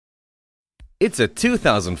It's a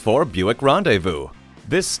 2004 Buick Rendezvous.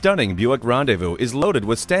 This stunning Buick Rendezvous is loaded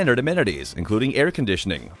with standard amenities, including air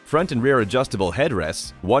conditioning, front and rear adjustable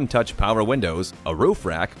headrests, one-touch power windows, a roof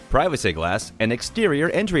rack, privacy glass, and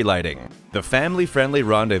exterior entry lighting. The family-friendly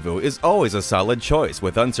Rendezvous is always a solid choice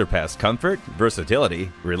with unsurpassed comfort,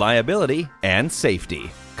 versatility, reliability, and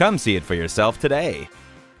safety. Come see it for yourself today.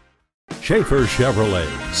 Schafer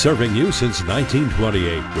Chevrolet, serving you since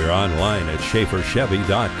 1928. We're online at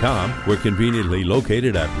schaferchevy.com. We're conveniently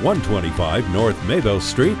located at 125 North Maybelle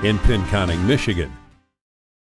Street in Pinconning, Michigan.